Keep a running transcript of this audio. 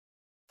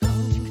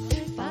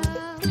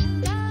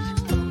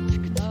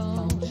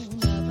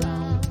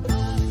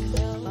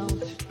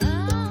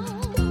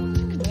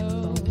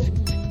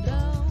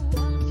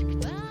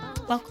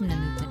Welcome to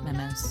Movement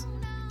Memos,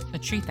 a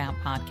Truth Out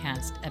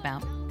podcast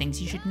about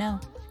things you should know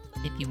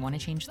if you want to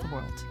change the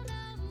world.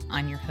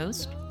 I'm your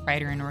host,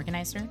 writer, and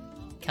organizer,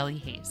 Kelly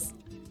Hayes.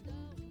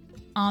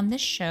 On this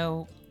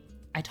show,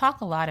 I talk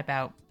a lot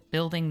about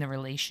building the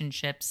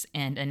relationships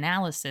and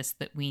analysis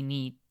that we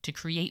need to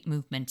create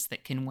movements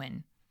that can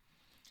win.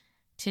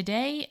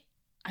 Today,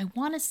 I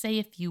want to say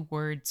a few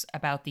words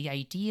about the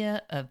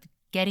idea of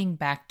getting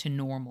back to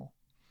normal.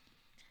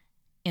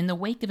 In the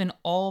wake of an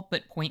all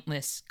but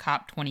pointless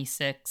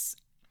COP26,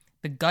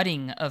 the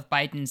gutting of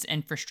Biden's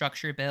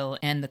infrastructure bill,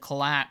 and the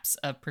collapse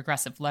of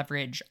progressive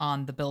leverage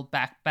on the Build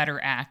Back Better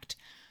Act,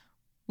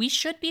 we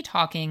should be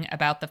talking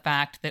about the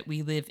fact that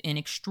we live in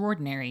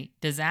extraordinary,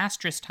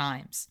 disastrous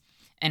times,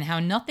 and how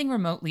nothing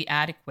remotely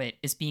adequate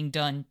is being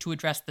done to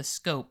address the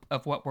scope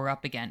of what we're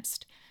up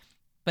against.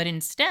 But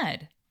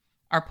instead,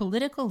 our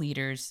political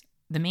leaders,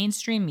 the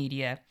mainstream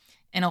media,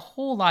 and a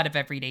whole lot of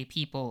everyday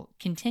people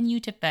continue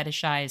to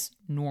fetishize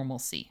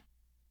normalcy.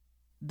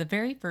 The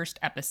very first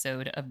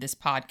episode of this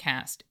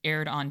podcast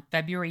aired on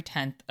February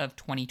 10th of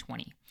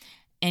 2020,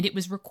 and it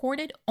was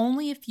recorded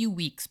only a few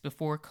weeks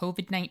before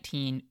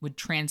COVID-19 would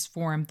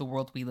transform the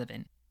world we live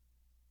in.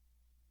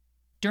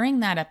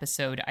 During that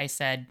episode, I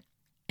said,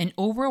 an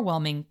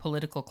overwhelming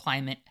political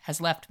climate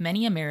has left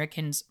many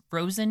Americans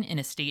frozen in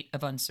a state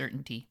of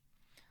uncertainty.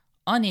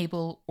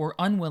 Unable or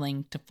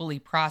unwilling to fully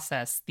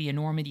process the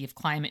enormity of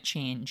climate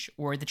change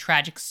or the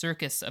tragic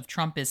circus of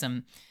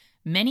Trumpism,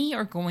 many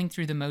are going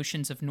through the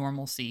motions of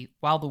normalcy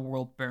while the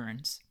world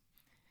burns.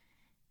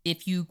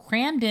 If you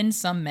crammed in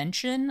some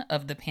mention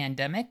of the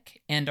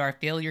pandemic and our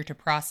failure to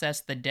process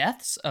the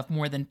deaths of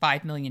more than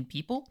 5 million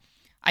people,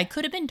 I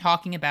could have been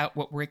talking about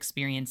what we're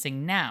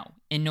experiencing now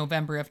in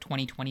November of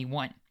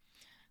 2021.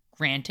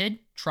 Granted,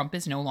 Trump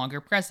is no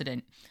longer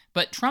president,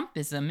 but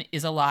Trumpism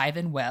is alive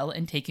and well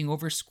and taking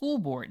over school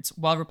boards,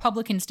 while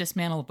Republicans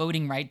dismantle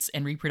voting rights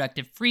and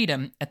reproductive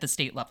freedom at the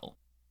state level.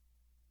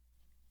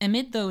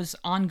 Amid those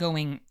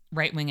ongoing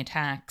right-wing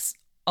attacks,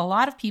 a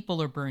lot of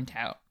people are burnt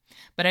out,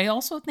 but I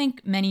also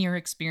think many are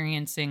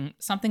experiencing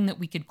something that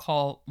we could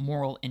call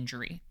moral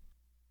injury.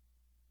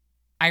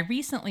 I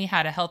recently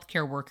had a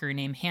healthcare worker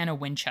named Hannah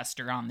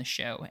Winchester on the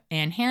show,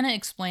 and Hannah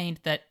explained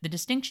that the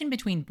distinction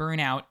between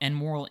burnout and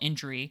moral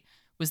injury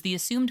was the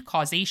assumed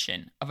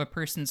causation of a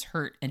person's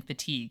hurt and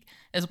fatigue,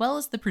 as well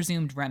as the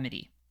presumed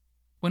remedy.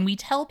 When we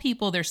tell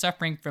people they're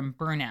suffering from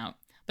burnout,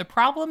 the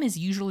problem is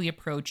usually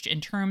approached in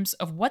terms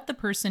of what the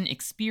person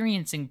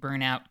experiencing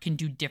burnout can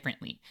do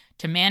differently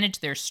to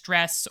manage their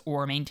stress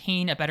or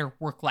maintain a better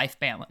work-life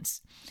balance.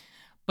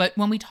 But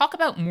when we talk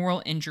about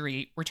moral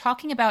injury, we're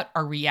talking about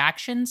our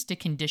reactions to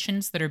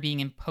conditions that are being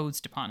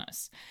imposed upon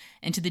us,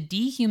 and to the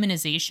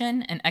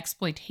dehumanization and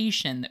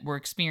exploitation that we're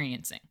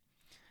experiencing.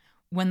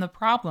 When the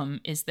problem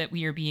is that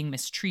we are being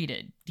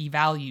mistreated,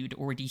 devalued,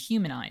 or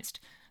dehumanized,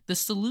 the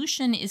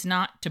solution is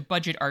not to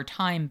budget our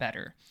time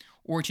better,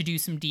 or to do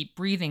some deep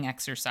breathing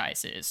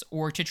exercises,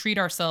 or to treat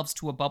ourselves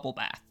to a bubble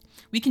bath.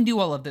 We can do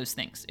all of those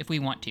things if we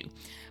want to,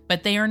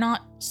 but they are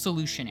not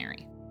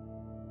solutionary.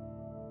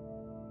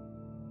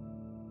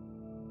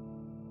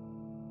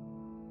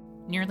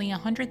 Nearly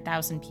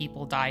 100,000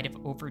 people died of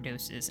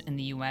overdoses in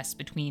the US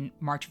between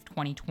March of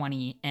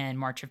 2020 and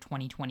March of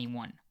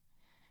 2021.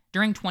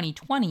 During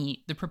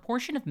 2020, the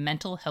proportion of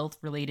mental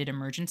health-related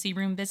emergency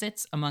room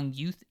visits among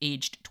youth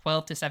aged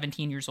 12 to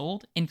 17 years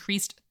old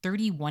increased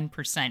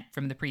 31%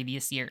 from the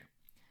previous year.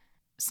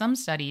 Some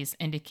studies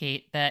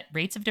indicate that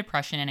rates of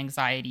depression and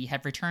anxiety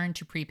have returned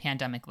to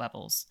pre-pandemic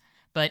levels,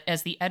 but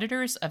as the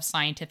editors of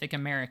Scientific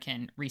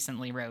American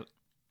recently wrote,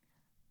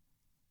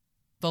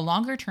 the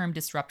longer-term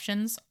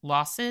disruptions,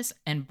 losses,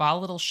 and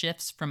volatile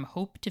shifts from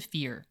hope to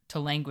fear to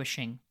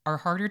languishing are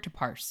harder to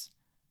parse.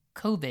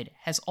 COVID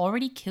has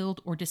already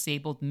killed or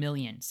disabled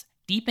millions,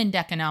 deepened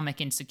economic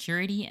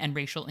insecurity and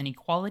racial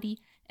inequality,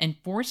 and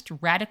forced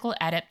radical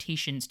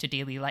adaptations to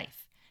daily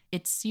life.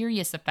 Its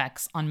serious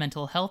effects on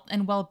mental health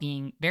and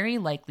well-being very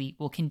likely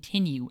will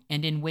continue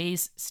and in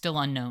ways still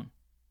unknown.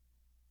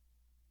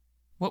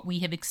 What we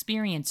have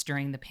experienced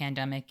during the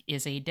pandemic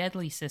is a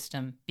deadly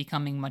system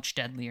becoming much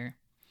deadlier.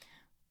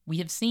 We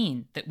have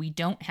seen that we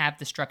don't have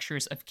the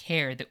structures of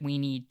care that we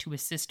need to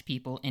assist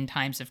people in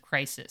times of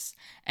crisis,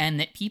 and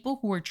that people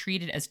who are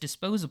treated as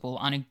disposable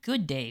on a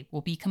good day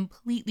will be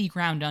completely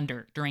ground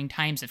under during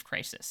times of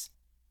crisis.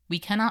 We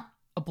cannot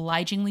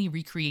obligingly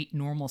recreate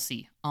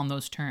normalcy on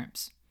those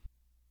terms.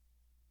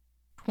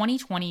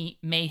 2020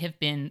 may have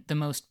been the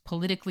most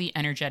politically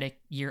energetic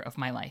year of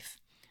my life.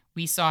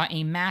 We saw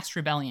a mass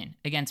rebellion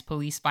against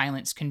police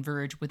violence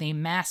converge with a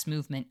mass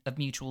movement of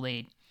mutual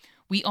aid.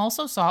 We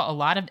also saw a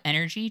lot of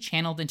energy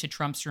channeled into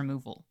Trump's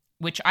removal,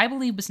 which I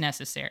believe was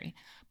necessary,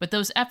 but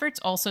those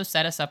efforts also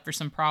set us up for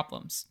some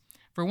problems.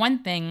 For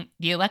one thing,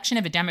 the election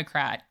of a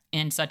Democrat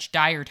in such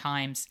dire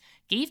times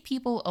gave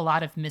people a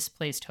lot of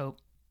misplaced hope.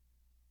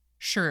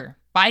 Sure,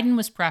 Biden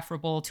was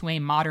preferable to a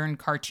modern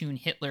cartoon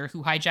Hitler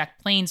who hijacked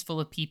planes full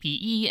of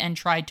PPE and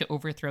tried to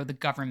overthrow the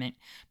government,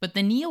 but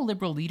the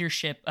neoliberal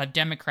leadership of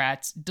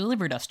Democrats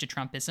delivered us to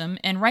Trumpism,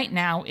 and right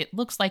now it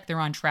looks like they're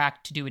on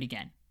track to do it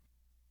again.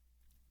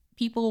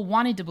 people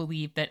wanted to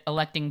believe that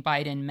electing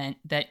Biden meant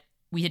that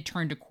we had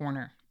turned a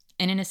corner.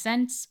 And in a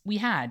sense, we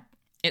had,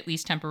 at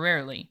least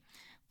temporarily.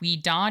 We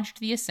dodged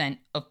the ascent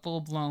of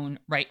full-blown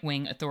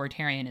right-wing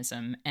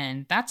authoritarianism,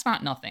 and that's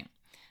not nothing.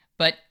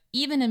 But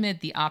even amid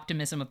the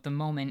optimism of the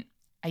moment,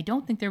 I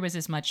don't think there was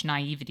as much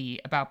naivety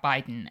about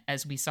Biden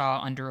as we saw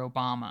under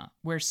Obama,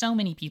 where so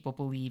many people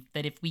believed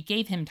that if we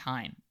gave him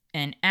time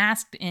and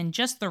asked in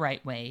just the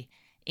right way,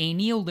 a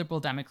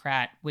neoliberal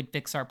Democrat would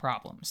fix our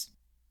problems.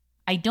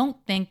 I don't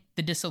think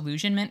the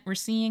disillusionment we're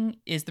seeing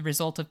is the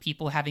result of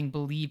people having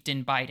believed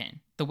in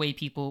Biden the way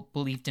people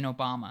believed in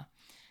Obama.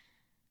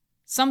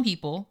 Some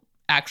people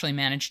actually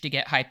managed to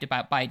get hyped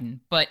about Biden,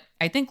 but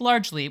I think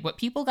largely what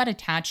people got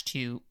attached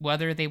to,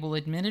 whether they will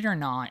admit it or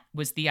not,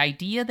 was the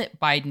idea that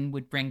Biden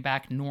would bring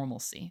back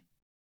normalcy.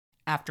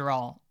 After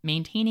all,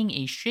 maintaining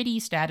a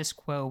shitty status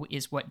quo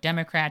is what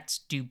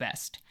Democrats do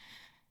best.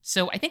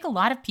 So I think a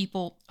lot of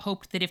people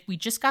hoped that if we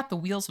just got the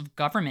wheels of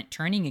government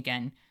turning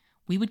again,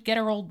 we would get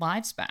our old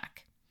lives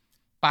back.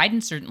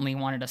 Biden certainly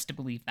wanted us to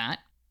believe that.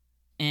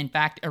 In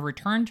fact, a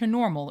return to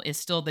normal is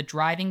still the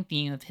driving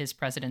theme of his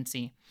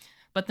presidency.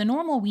 But the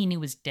normal we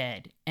knew is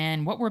dead,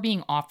 and what we're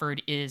being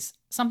offered is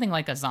something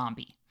like a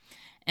zombie.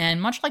 And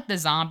much like the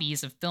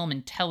zombies of film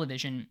and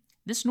television,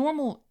 this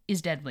normal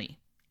is deadly,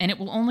 and it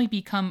will only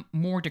become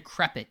more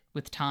decrepit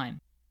with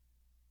time.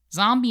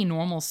 Zombie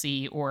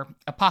normalcy, or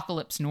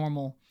apocalypse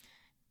normal,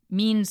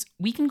 means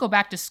we can go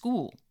back to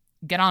school,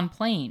 get on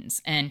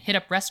planes, and hit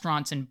up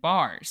restaurants and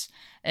bars,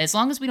 as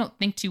long as we don't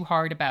think too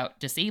hard about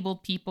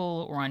disabled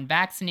people or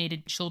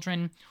unvaccinated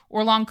children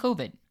or long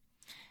COVID.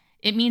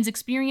 It means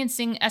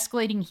experiencing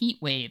escalating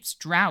heat waves,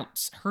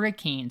 droughts,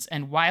 hurricanes,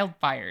 and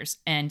wildfires,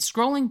 and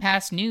scrolling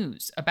past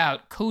news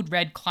about code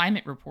red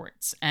climate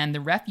reports and the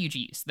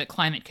refugees that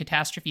climate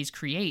catastrophes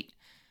create,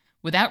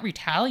 without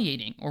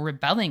retaliating or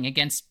rebelling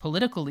against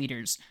political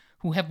leaders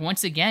who have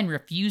once again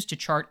refused to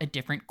chart a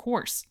different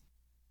course.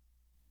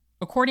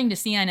 According to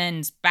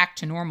CNN's Back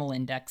to Normal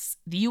Index,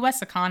 the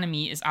U.S.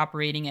 economy is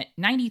operating at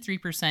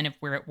 93% of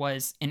where it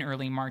was in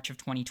early March of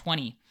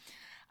 2020.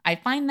 I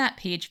find that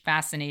page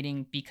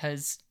fascinating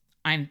because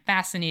I'm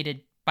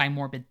fascinated by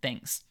morbid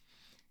things.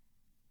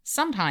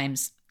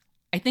 Sometimes,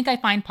 I think I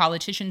find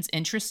politicians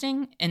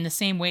interesting in the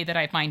same way that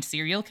I find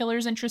serial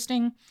killers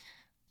interesting,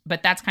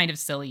 but that's kind of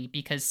silly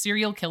because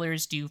serial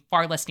killers do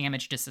far less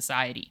damage to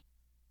society.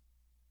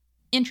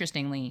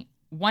 Interestingly,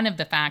 one of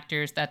the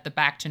factors that the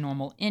Back to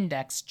Normal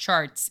Index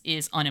charts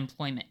is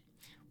unemployment,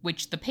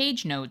 which the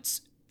page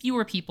notes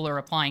fewer people are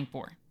applying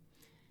for.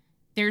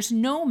 There's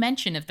no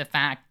mention of the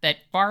fact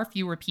that far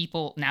fewer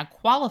people now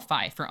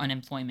qualify for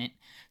unemployment,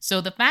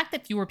 so the fact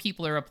that fewer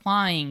people are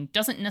applying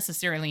doesn't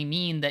necessarily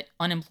mean that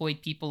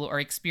unemployed people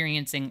are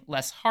experiencing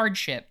less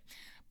hardship,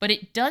 but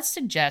it does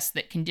suggest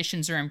that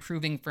conditions are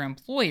improving for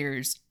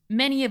employers,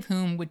 many of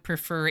whom would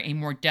prefer a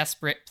more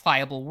desperate,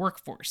 pliable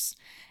workforce.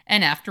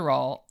 And after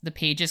all, the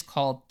page is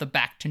called the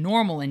Back to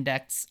Normal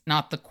Index,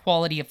 not the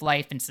Quality of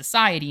Life and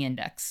Society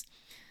Index.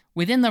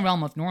 Within the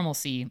realm of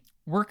normalcy,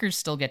 workers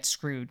still get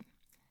screwed.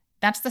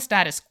 That's the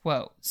status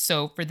quo.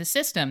 So for the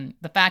system,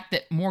 the fact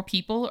that more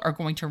people are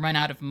going to run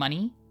out of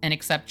money and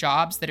accept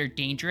jobs that are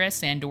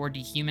dangerous and or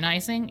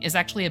dehumanizing is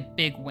actually a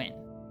big win.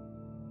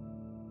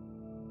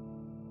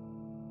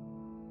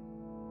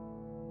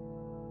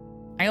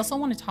 I also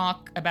want to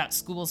talk about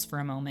schools for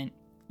a moment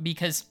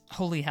because,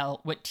 holy hell,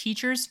 what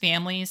teachers,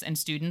 families, and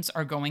students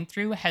are going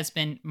through has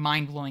been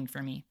mind-blowing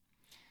for me.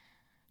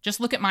 Just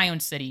look at my own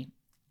city.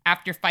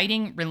 After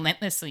fighting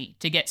relentlessly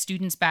to get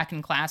students back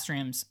in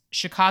classrooms,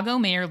 Chicago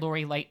Mayor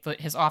Lori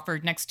Lightfoot has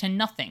offered next to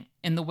nothing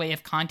in the way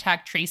of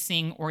contact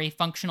tracing or a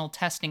functional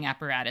testing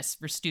apparatus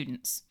for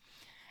students.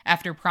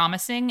 After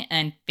promising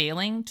and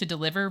failing to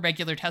deliver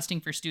regular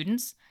testing for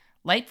students,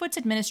 Lightfoot's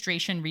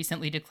administration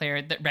recently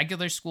declared that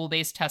regular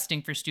school-based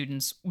testing for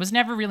students was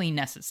never really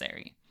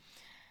necessary.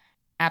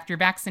 After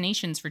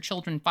vaccinations for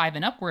children 5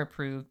 and up were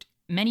approved,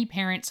 many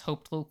parents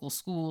hoped local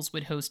schools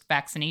would host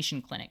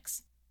vaccination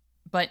clinics.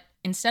 But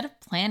instead of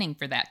planning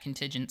for that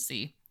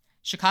contingency,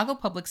 Chicago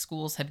Public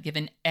Schools have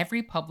given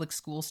every public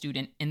school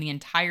student in the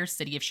entire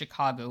city of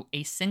Chicago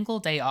a single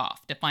day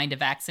off to find a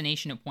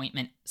vaccination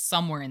appointment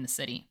somewhere in the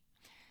city.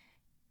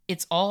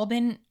 It's all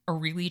been a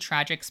really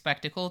tragic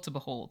spectacle to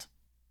behold.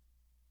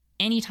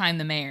 Anytime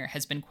the mayor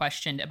has been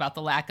questioned about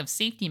the lack of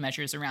safety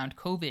measures around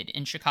COVID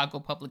in Chicago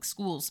public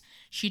schools,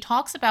 she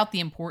talks about the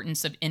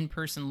importance of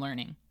in-person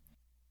learning.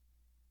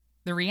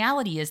 The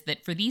reality is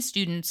that for these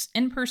students,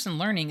 in-person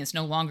learning is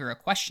no longer a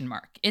question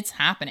mark. It's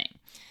happening.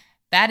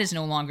 That is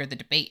no longer the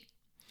debate.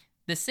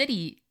 The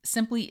city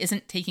simply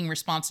isn't taking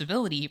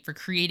responsibility for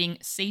creating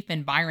safe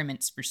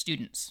environments for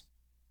students.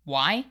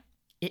 Why?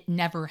 It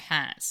never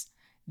has.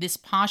 This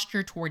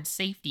posture towards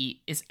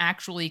safety is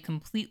actually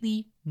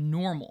completely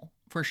normal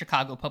for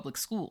Chicago public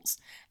schools.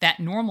 That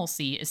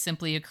normalcy is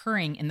simply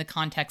occurring in the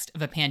context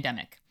of a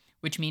pandemic,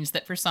 which means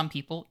that for some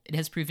people, it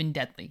has proven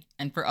deadly,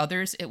 and for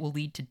others, it will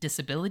lead to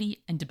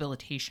disability and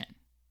debilitation.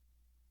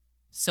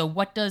 So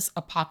what does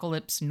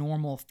apocalypse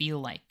normal feel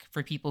like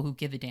for people who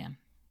give a damn?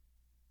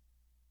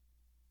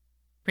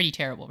 Pretty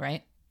terrible,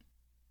 right?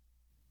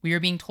 We are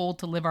being told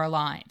to live our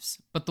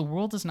lives, but the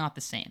world is not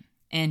the same,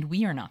 and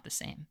we are not the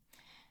same.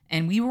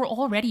 And we were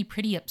already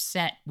pretty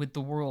upset with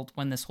the world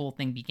when this whole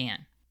thing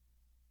began.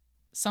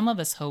 Some of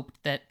us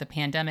hoped that the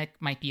pandemic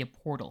might be a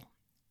portal,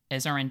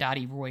 as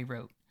Arundhati Roy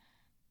wrote,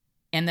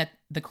 and that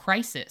the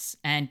crisis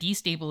and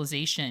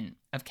destabilization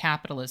of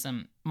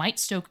capitalism might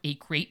stoke a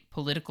great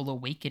political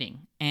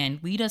awakening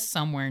and lead us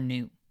somewhere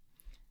new.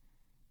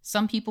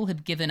 Some people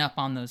have given up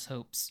on those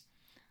hopes.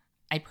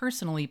 I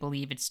personally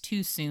believe it's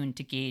too soon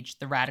to gauge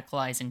the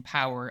radicalizing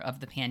power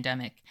of the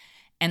pandemic,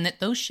 and that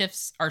those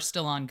shifts are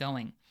still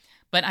ongoing.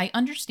 But I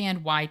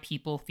understand why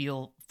people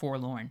feel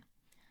forlorn.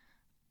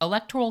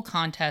 Electoral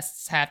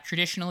contests have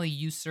traditionally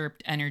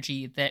usurped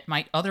energy that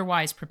might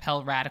otherwise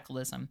propel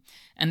radicalism,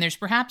 and there's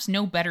perhaps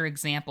no better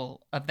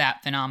example of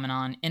that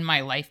phenomenon in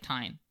my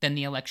lifetime than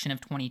the election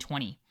of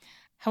 2020.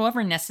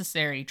 However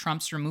necessary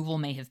Trump's removal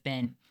may have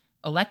been,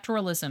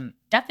 electoralism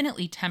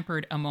definitely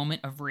tempered a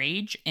moment of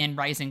rage and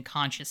rising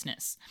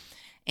consciousness,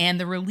 and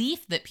the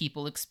relief that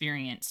people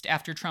experienced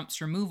after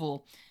Trump's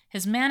removal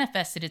has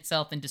manifested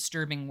itself in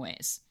disturbing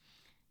ways.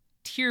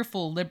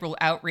 Tearful liberal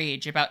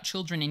outrage about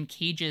children in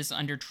cages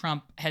under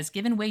Trump has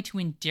given way to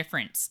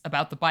indifference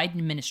about the Biden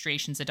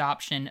administration's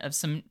adoption of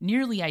some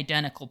nearly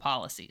identical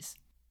policies.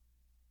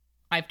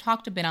 I've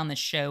talked a bit on the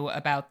show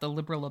about the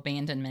liberal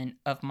abandonment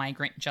of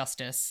migrant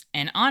justice,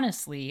 and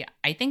honestly,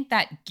 I think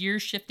that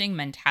gear-shifting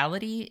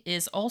mentality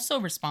is also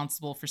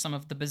responsible for some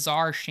of the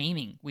bizarre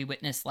shaming we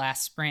witnessed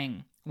last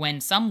spring,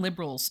 when some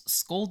liberals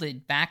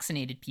scolded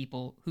vaccinated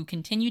people who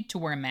continued to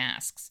wear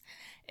masks,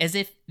 as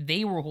if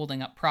they were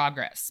holding up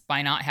progress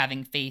by not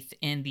having faith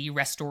in the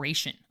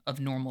restoration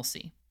of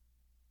normalcy.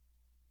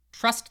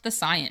 Trust the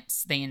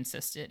science, they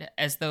insisted,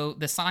 as though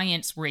the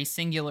science were a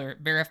singular,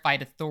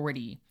 verified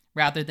authority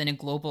rather than a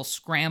global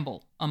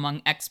scramble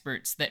among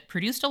experts that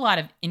produced a lot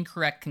of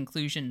incorrect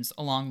conclusions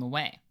along the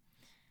way.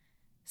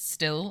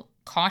 Still,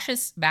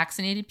 cautious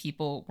vaccinated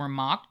people were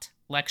mocked,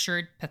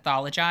 lectured,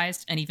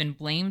 pathologized, and even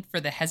blamed for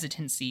the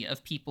hesitancy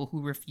of people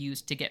who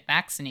refused to get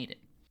vaccinated.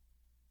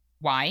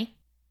 Why?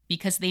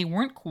 Because they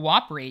weren't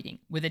cooperating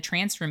with a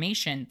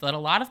transformation that a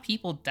lot of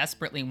people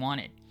desperately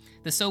wanted,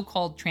 the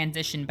so-called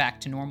transition back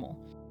to normal.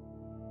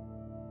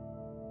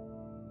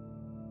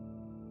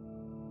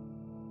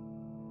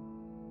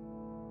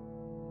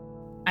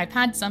 I've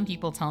had some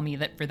people tell me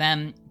that for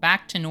them,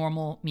 back to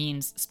normal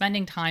means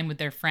spending time with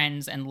their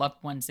friends and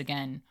loved ones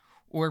again,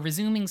 or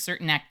resuming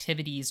certain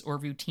activities or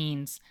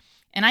routines,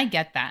 and I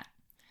get that.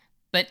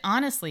 But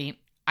honestly,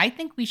 I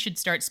think we should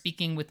start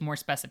speaking with more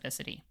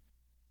specificity.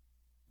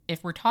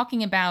 If we're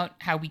talking about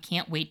how we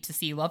can't wait to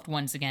see loved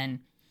ones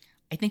again,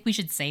 I think we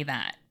should say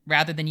that,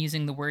 rather than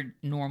using the word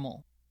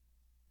normal.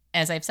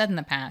 As I've said in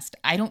the past,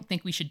 I don't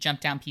think we should jump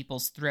down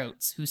people's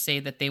throats who say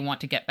that they want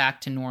to get back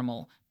to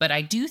normal, but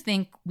I do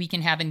think we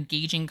can have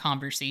engaging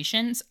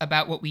conversations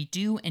about what we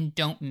do and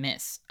don't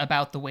miss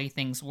about the way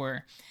things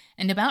were,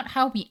 and about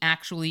how we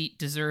actually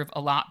deserve a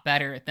lot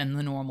better than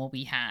the normal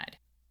we had.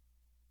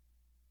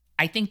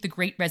 I think the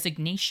Great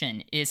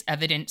Resignation is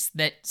evidence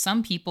that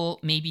some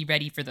people may be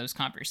ready for those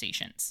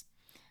conversations.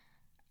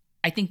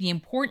 I think the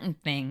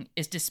important thing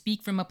is to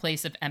speak from a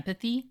place of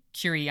empathy,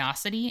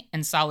 curiosity,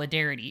 and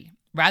solidarity,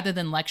 rather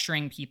than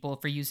lecturing people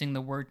for using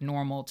the word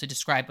normal to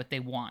describe what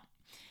they want.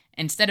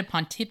 Instead of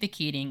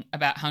pontificating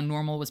about how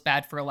normal was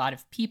bad for a lot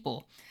of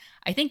people,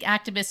 I think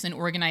activists and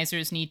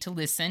organizers need to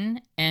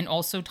listen and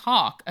also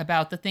talk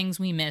about the things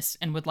we miss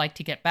and would like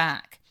to get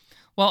back,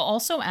 while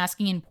also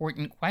asking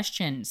important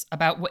questions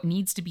about what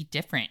needs to be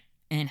different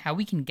and how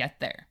we can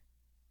get there.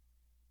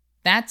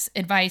 That's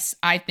advice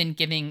I've been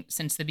giving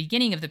since the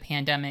beginning of the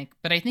pandemic,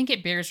 but I think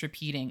it bears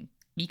repeating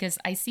because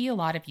I see a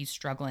lot of you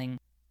struggling.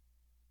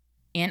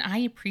 And I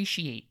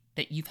appreciate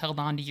that you've held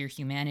on to your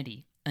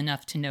humanity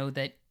enough to know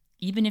that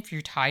even if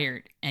you're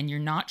tired and you're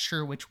not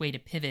sure which way to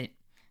pivot,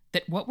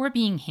 that what we're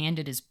being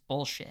handed is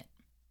bullshit.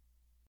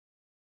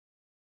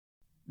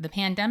 The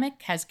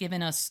pandemic has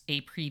given us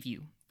a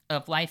preview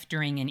of life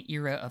during an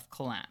era of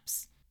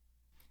collapse.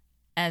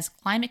 As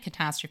climate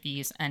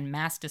catastrophes and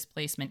mass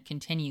displacement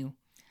continue,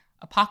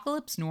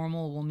 apocalypse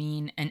normal will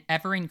mean an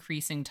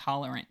ever-increasing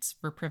tolerance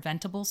for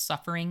preventable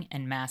suffering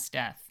and mass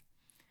death.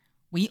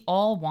 We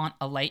all want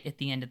a light at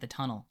the end of the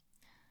tunnel.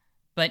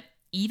 But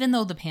even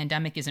though the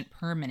pandemic isn't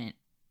permanent,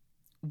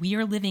 we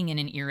are living in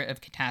an era of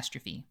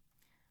catastrophe.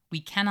 We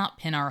cannot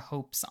pin our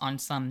hopes on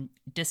some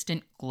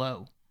distant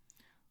glow.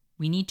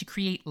 We need to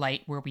create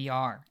light where we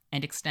are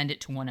and extend it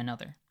to one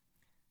another.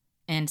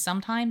 And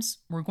sometimes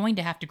we're going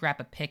to have to grab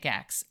a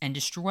pickaxe and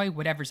destroy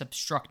whatever's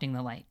obstructing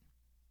the light.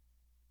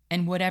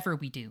 And whatever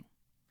we do,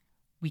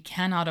 we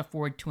cannot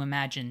afford to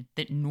imagine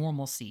that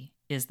normalcy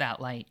is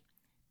that light,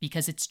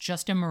 because it's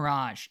just a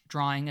mirage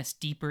drawing us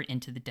deeper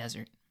into the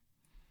desert.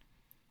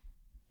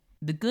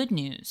 The good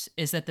news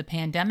is that the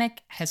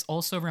pandemic has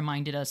also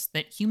reminded us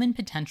that human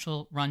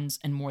potential runs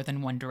in more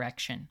than one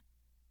direction.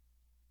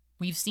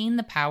 We've seen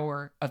the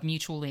power of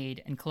mutual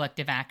aid and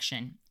collective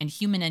action and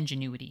human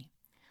ingenuity.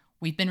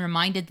 We've been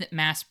reminded that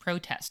mass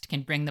protest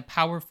can bring the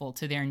powerful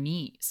to their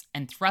knees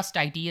and thrust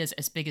ideas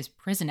as big as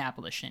prison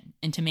abolition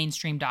into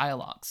mainstream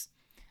dialogues.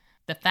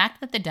 The fact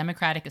that the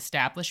Democratic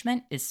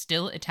establishment is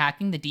still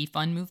attacking the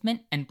defund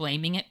movement and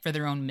blaming it for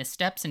their own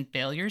missteps and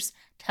failures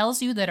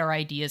tells you that our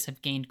ideas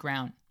have gained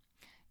ground.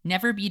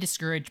 Never be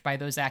discouraged by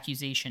those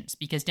accusations,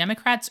 because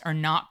Democrats are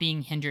not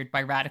being hindered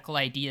by radical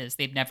ideas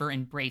they've never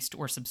embraced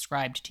or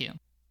subscribed to.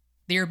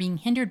 They are being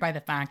hindered by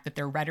the fact that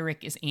their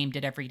rhetoric is aimed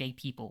at everyday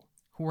people,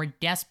 who are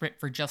desperate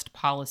for just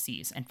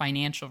policies and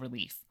financial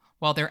relief,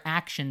 while their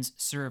actions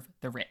serve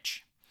the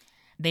rich.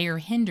 They are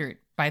hindered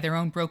by their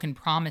own broken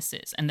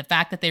promises and the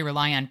fact that they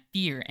rely on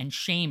fear and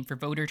shame for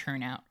voter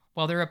turnout,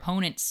 while their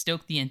opponents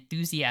stoke the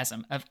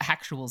enthusiasm of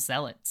actual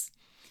zealots.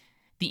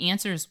 The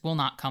answers will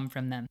not come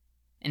from them,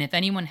 and if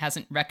anyone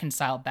hasn't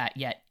reconciled that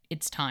yet,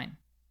 it's time.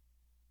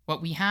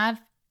 What we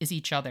have is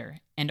each other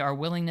and our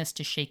willingness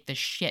to shake the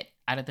shit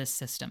out of this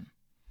system.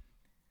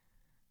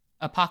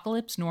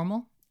 Apocalypse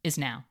Normal is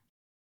now.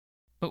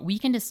 But we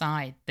can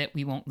decide that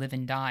we won't live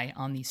and die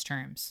on these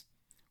terms.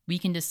 We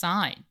can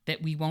decide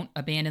that we won't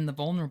abandon the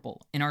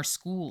vulnerable in our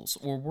schools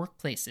or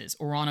workplaces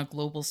or on a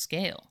global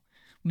scale.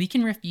 We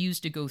can refuse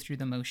to go through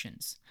the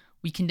motions.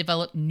 We can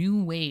develop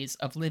new ways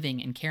of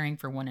living and caring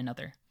for one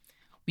another.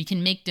 We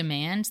can make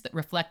demands that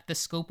reflect the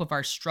scope of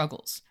our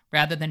struggles,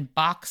 rather than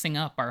boxing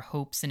up our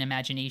hopes and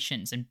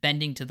imaginations and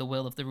bending to the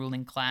will of the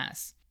ruling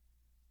class.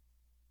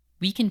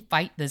 We can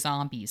fight the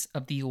zombies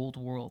of the old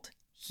world,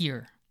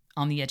 here,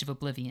 on the edge of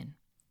oblivion.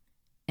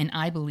 And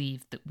I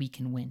believe that we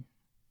can win.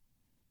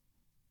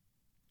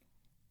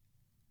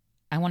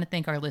 I want to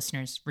thank our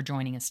listeners for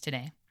joining us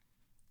today.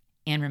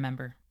 And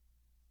remember,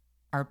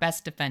 our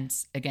best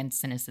defense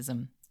against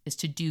cynicism is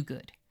to do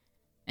good,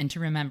 and to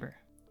remember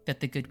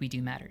that the good we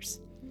do matters.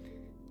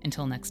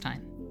 Until next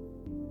time,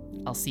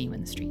 I'll see you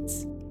in the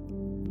streets.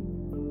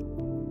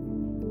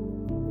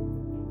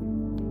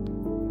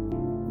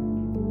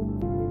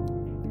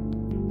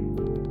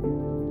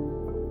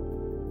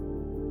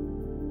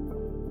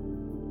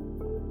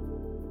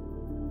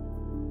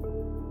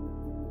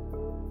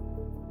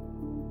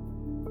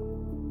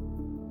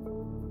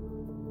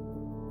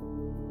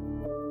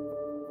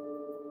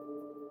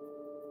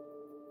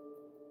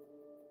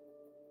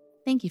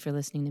 Thank you for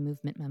listening to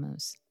Movement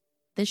Memos.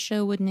 This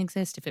show wouldn't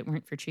exist if it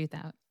weren't for Truth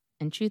Out,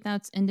 and Truth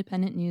Out's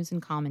independent news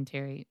and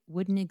commentary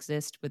wouldn't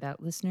exist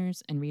without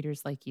listeners and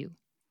readers like you.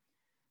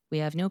 We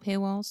have no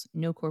paywalls,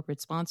 no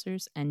corporate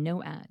sponsors, and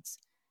no ads,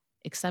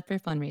 except for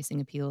fundraising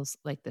appeals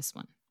like this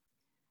one.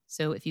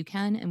 So if you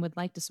can and would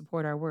like to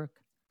support our work,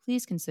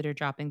 please consider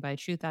dropping by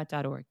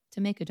truthout.org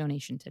to make a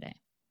donation today.